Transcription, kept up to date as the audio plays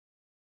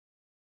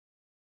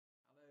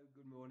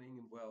Good morning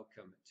and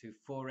welcome to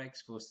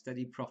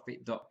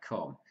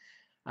forexforsteadyprofit.com.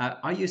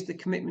 I use the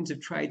Commitment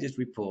of Traders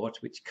report,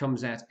 which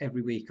comes out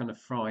every week on a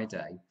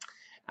Friday,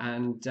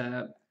 and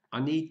I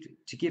need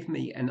to give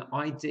me an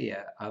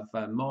idea of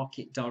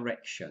market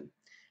direction.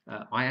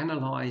 I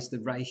analyse the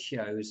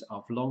ratios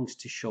of longs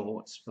to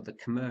shorts for the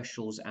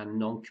commercials and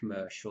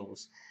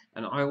non-commercials,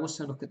 and I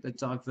also look at the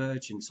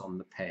divergence on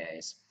the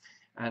pairs,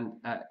 and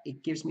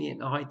it gives me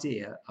an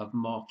idea of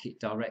market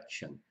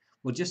direction.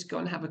 We'll just go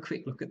and have a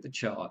quick look at the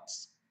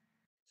charts.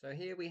 So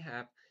here we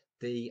have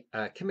the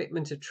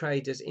Commitment of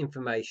Traders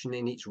information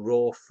in its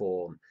raw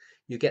form.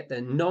 You get the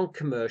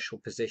non-commercial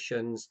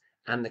positions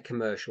and the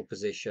commercial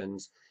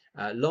positions,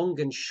 long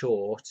and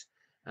short,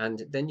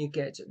 and then you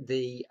get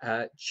the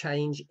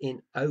change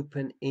in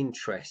open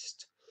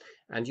interest.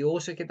 And you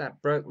also get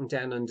that broken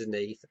down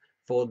underneath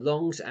for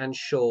longs and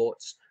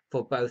shorts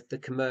for both the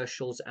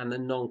commercials and the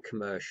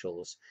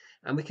non-commercials.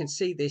 And we can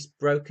see this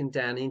broken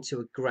down into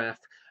a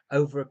graph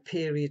over a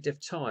period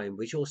of time,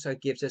 which also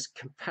gives us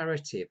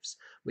comparatives,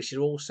 which are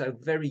also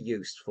very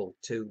useful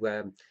to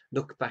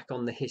look back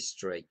on the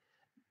history.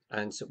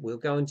 And so we'll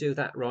go and do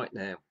that right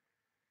now.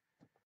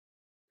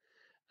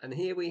 And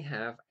here we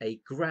have a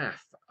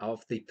graph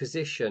of the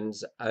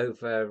positions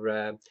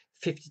over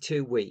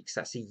 52 weeks,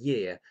 that's a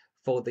year,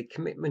 for the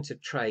commitment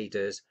of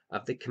traders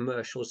of the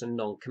commercials and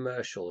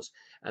non-commercials.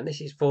 And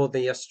this is for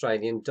the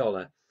Australian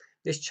dollar.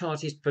 This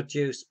chart is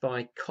produced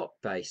by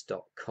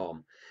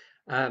cotbase.com.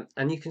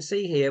 And you can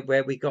see here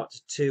where we got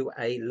to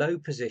a low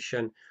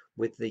position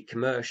with the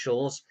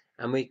commercials,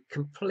 and we're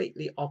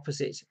completely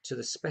opposite to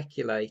the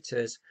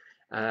speculators,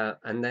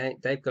 and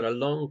they've got a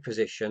long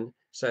position,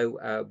 so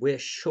we're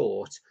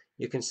short.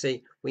 You can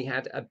see we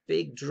had a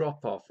big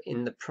drop off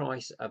in the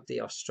price of the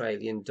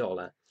Australian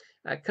dollar.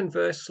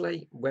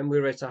 Conversely, when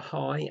we were at a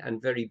high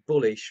and very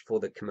bullish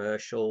for the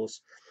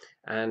commercials,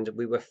 and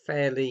we were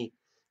fairly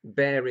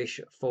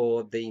bearish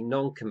for the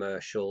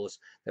non-commercials,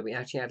 that we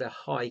actually had a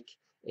hike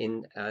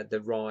in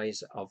the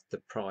rise of the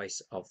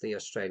price of the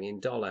Australian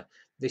dollar.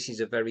 This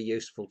is a very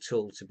useful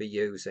tool to be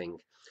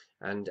using,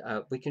 and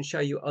we can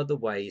show you other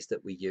ways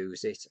that we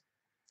use it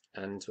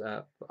and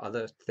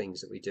other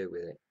things that we do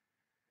with it.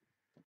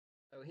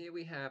 So here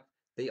we have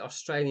the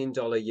Australian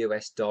dollar,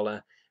 US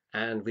dollar,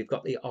 and we've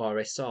got the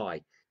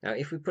RSI. Now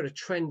if we put a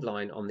trend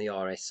line on the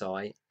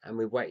RSI and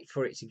we wait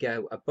for it to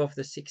go above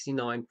the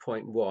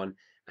 69.1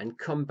 and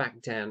come back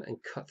down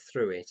and cut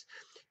through it,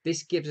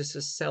 this gives us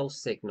a sell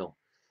signal.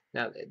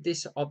 Now,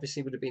 this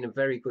obviously would have been a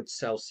very good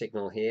sell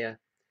signal here.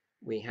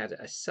 We had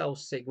a sell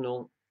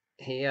signal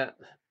here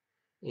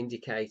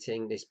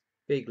indicating this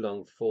big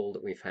long fall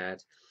that we've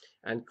had.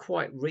 And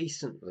quite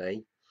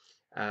recently,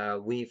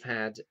 we've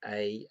had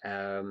a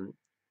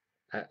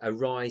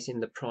rise in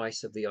the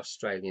price of the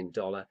Australian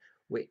dollar,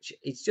 which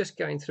is just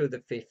going through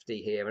the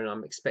 50 here. And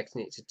I'm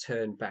expecting it to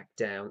turn back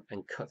down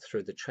and cut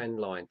through the trend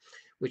line,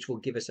 which will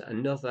give us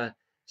another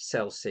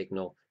sell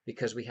signal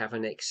because we have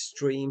an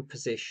extreme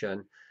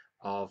position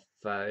of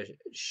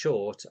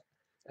short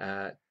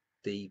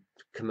the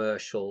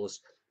commercials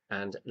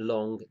and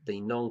long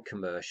the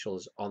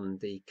non-commercials on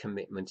the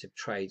Commitment of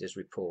Traders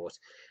report,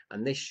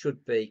 and this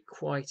should be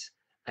quite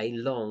a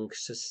long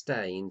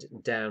sustained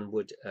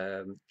downward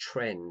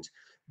trend,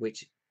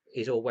 which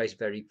is always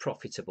very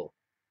profitable.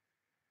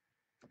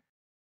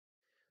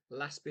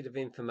 Last bit of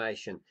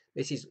information,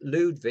 this is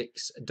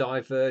Ludwig's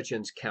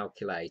divergence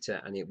calculator,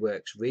 and it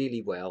works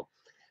really well,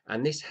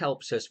 and this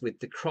helps us with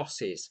the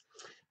crosses.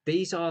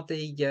 These are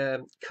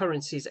the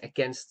currencies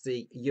against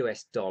the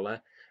US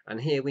dollar, and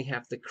here we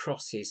have the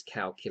crosses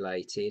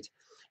calculated,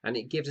 and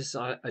it gives us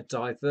a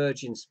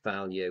divergence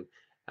value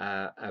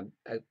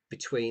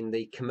between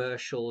the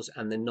commercials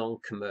and the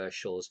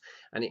non-commercials,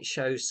 and it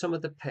shows some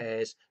of the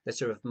pairs that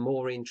are of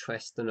more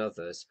interest than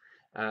others.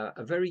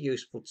 A very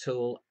useful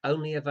tool,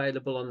 only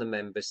available on the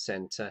Members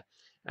Centre,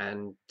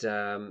 and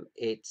the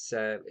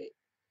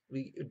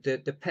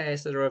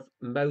pairs that are of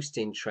most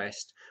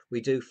interest we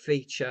do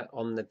feature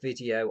on the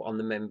video on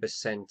the Members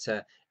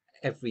Centre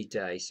every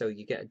day, so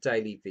you get a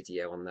daily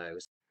video on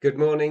those. Good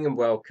morning and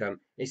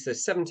welcome. It's the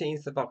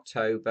 17th of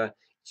October,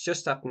 it's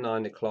just after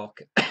 9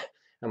 o'clock,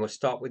 and we'll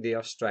start with the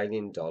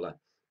Australian dollar.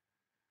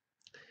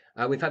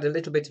 We've had a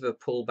little bit of a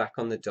pullback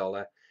on the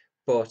dollar,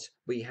 but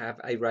we have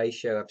a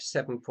ratio of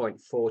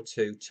 7.42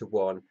 to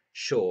 1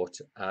 short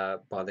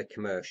by the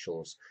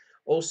commercials.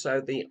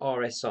 Also the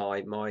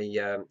RSI,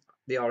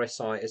 the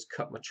RSI has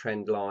cut my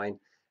trend line,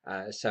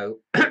 so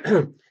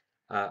I'm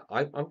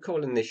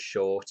calling this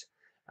short.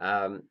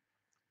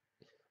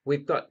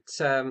 We've got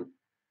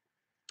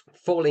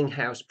falling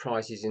house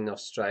prices in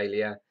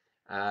Australia.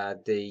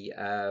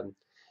 The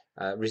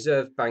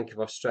Reserve Bank of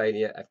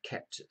Australia have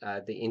kept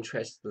the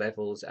interest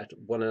levels at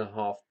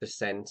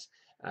 1.5%,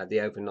 the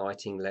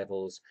overnighting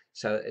levels.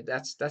 So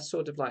that's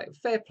sort of like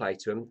fair play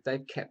to them.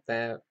 They've kept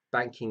their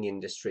banking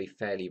industry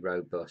fairly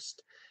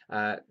robust.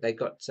 They've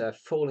got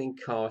falling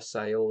car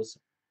sales,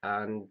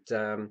 and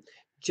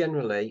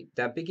generally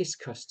their biggest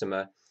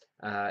customer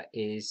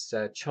is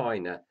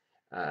China,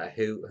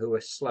 who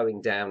are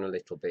slowing down a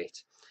little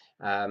bit.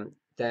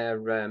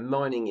 their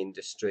mining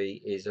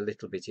industry is a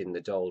little bit in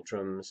the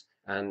doldrums,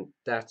 and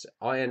that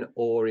iron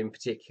ore in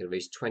particular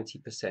is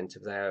 20%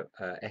 of their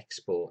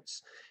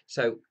exports.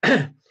 So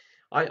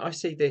I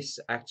see this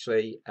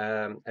actually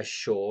as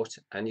short,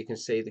 and you can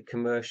see the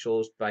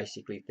commercials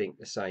basically think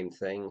the same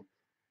thing.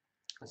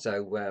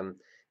 So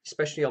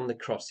especially on the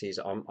crosses,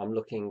 I'm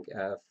looking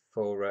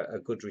for a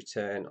good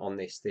return on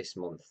this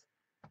month.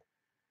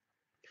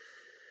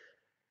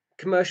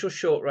 Commercial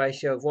short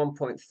ratio of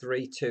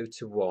 1.32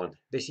 to 1.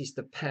 This is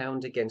the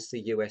pound against the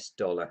US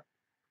dollar.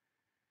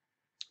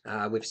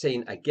 We've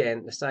seen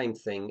again the same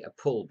thing, a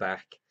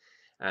pullback,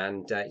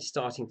 and it's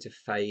starting to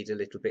fade a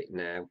little bit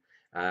now.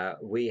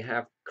 We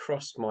have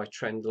crossed my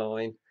trend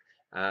line,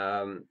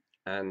 and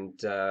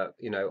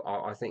you know,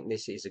 I think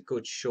this is a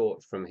good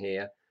short from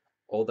here.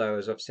 Although,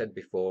 as I've said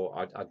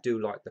before, I do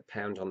like the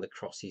pound on the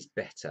crosses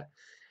better.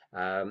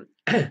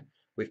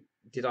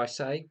 Did I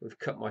say we've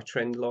cut my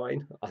trend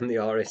line on the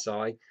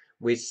RSI?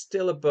 We're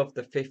still above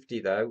the 50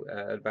 though,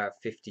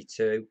 about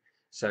 52.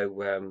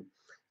 So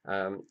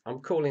I'm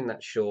calling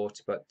that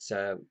short, but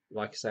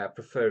like I say, I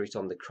prefer it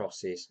on the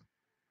crosses.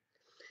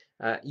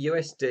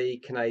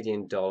 USD,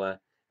 Canadian dollar,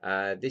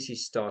 this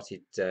has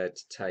started to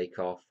take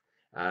off.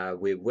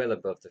 We're well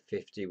above the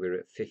 50, we're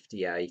at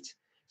 58.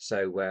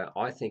 So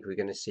I think we're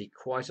going to see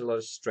quite a lot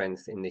of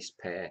strength in this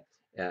pair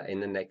in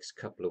the next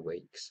couple of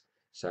weeks.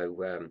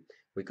 So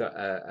we've got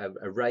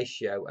a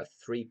ratio of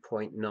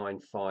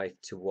 3.95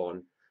 to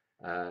 1,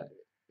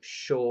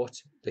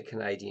 short the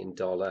Canadian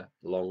dollar,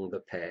 long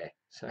the pair.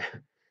 So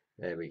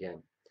there we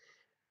go.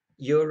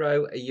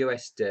 Euro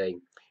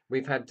USD.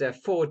 We've had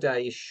 4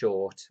 days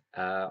short.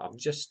 I've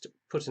just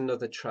put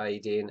another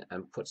trade in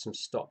and put some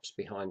stops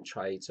behind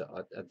trades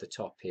at the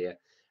top here.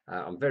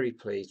 I'm very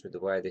pleased with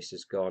the way this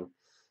has gone.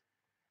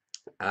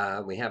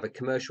 We have a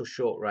commercial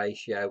short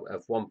ratio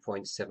of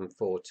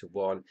 1.74 to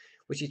 1,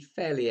 which is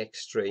fairly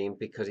extreme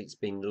because it's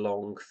been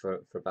long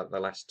for about the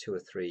last 2 or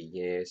 3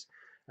 years.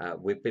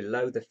 We're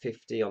below the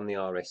 50 on the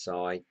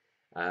RSI,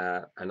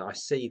 and I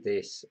see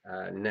this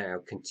now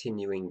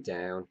continuing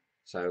down.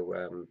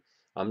 So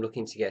I'm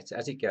looking to get,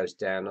 as it goes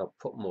down, I'll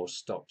put more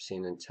stops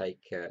in and take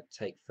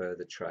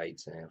further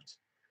trades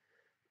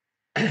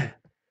out.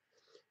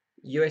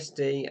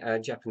 USD,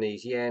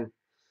 Japanese yen.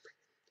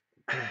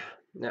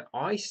 Now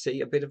I see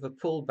a bit of a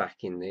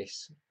pullback in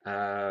this,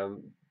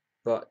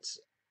 but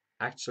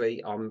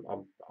actually I'm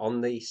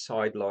on the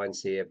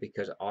sidelines here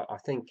because I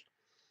think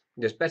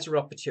there's better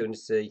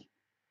opportunity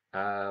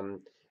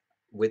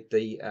with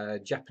the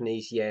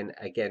Japanese yen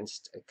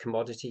against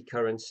commodity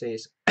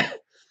currencies,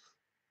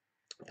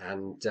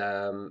 and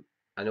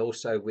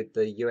also with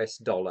the US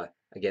dollar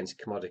against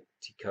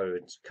commodity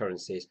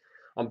currencies.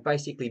 I'm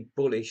basically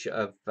bullish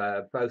of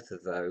both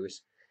of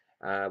those.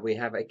 We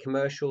have a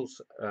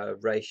commercials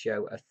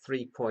ratio of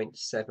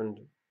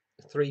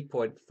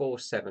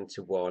 3.47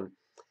 to 1,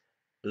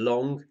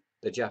 long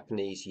the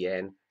Japanese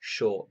yen,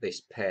 short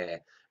this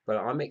pair, but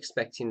I'm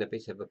expecting a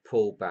bit of a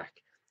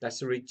pullback.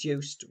 That's a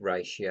reduced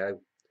ratio,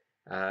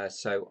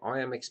 so I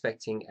am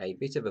expecting a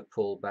bit of a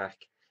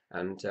pullback,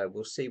 and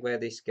we'll see where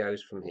this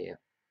goes from here.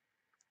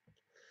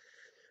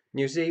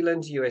 New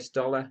Zealand US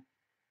dollar.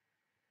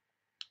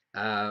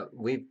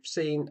 We've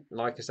seen,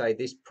 like I say,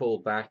 this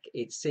pullback.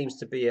 It seems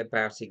to be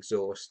about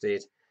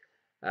exhausted.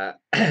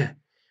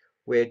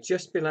 We're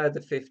just below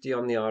the 50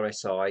 on the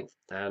RSI,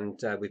 and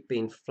we've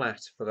been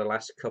flat for the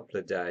last couple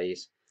of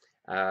days.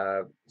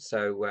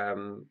 So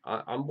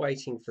I'm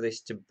waiting for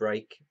this to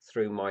break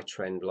through my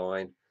trend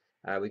line.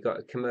 We've got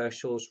a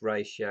commercials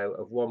ratio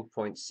of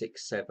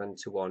 1.67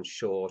 to 1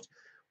 short,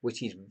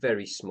 which is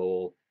very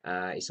small.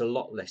 It's a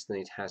lot less than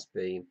it has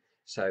been.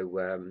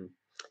 So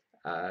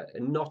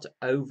not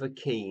over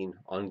keen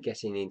on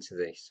getting into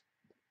this.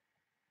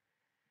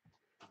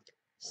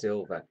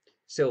 Silver.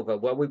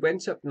 Well, we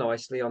went up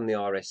nicely on the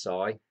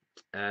RSI,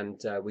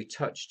 and we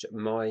touched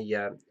my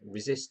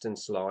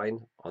resistance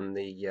line on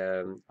the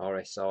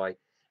RSI,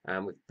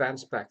 and we've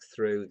bounced back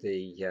through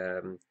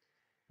the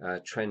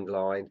trend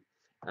line,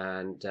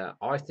 and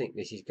I think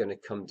this is going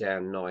to come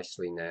down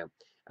nicely now.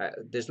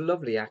 There's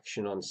lovely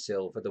action on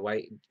silver, the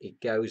way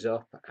it goes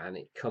up and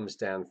it comes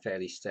down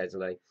fairly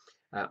steadily.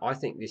 I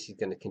think this is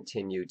going to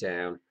continue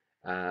down,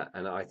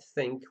 and I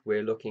think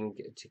we're looking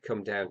to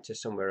come down to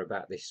somewhere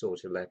about this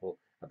sort of level,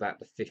 about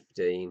the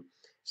 15.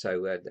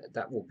 So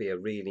that will be a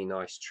really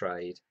nice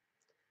trade.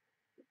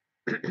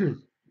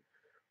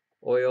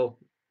 Oil,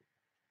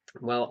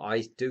 well,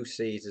 I do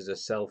see it as a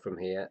sell from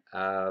here.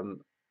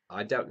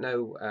 I don't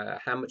know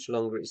how much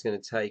longer it's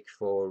going to take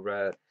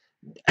for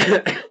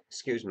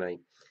excuse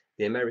me,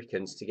 the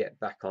Americans to get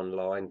back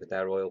online with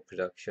their oil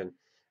production,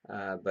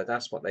 but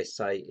that's what they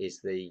say is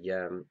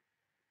the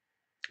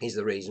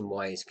reason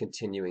why it's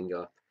continuing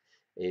up,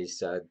 is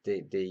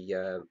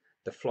the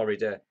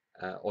Florida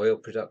oil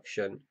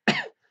production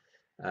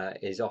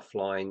is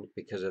offline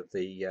because of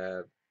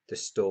the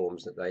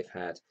storms that they've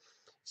had.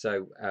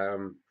 So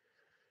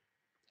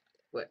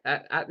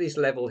at this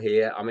level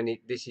here, I mean,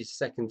 this is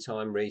second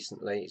time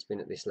recently it's been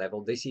at this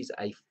level. This is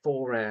a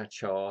 4-hour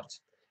chart.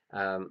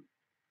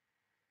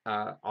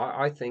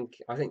 I think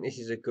this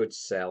is a good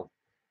sell.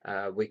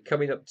 We're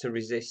coming up to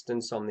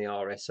resistance on the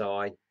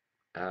RSI.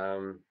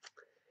 Um,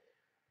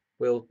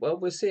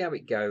 we'll see how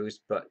it goes,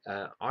 but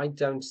I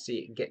don't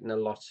see it getting a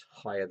lot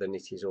higher than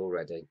it is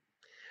already.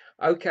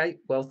 Okay,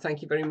 well,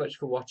 thank you very much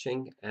for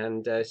watching,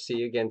 and see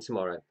you again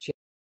tomorrow. Cheers.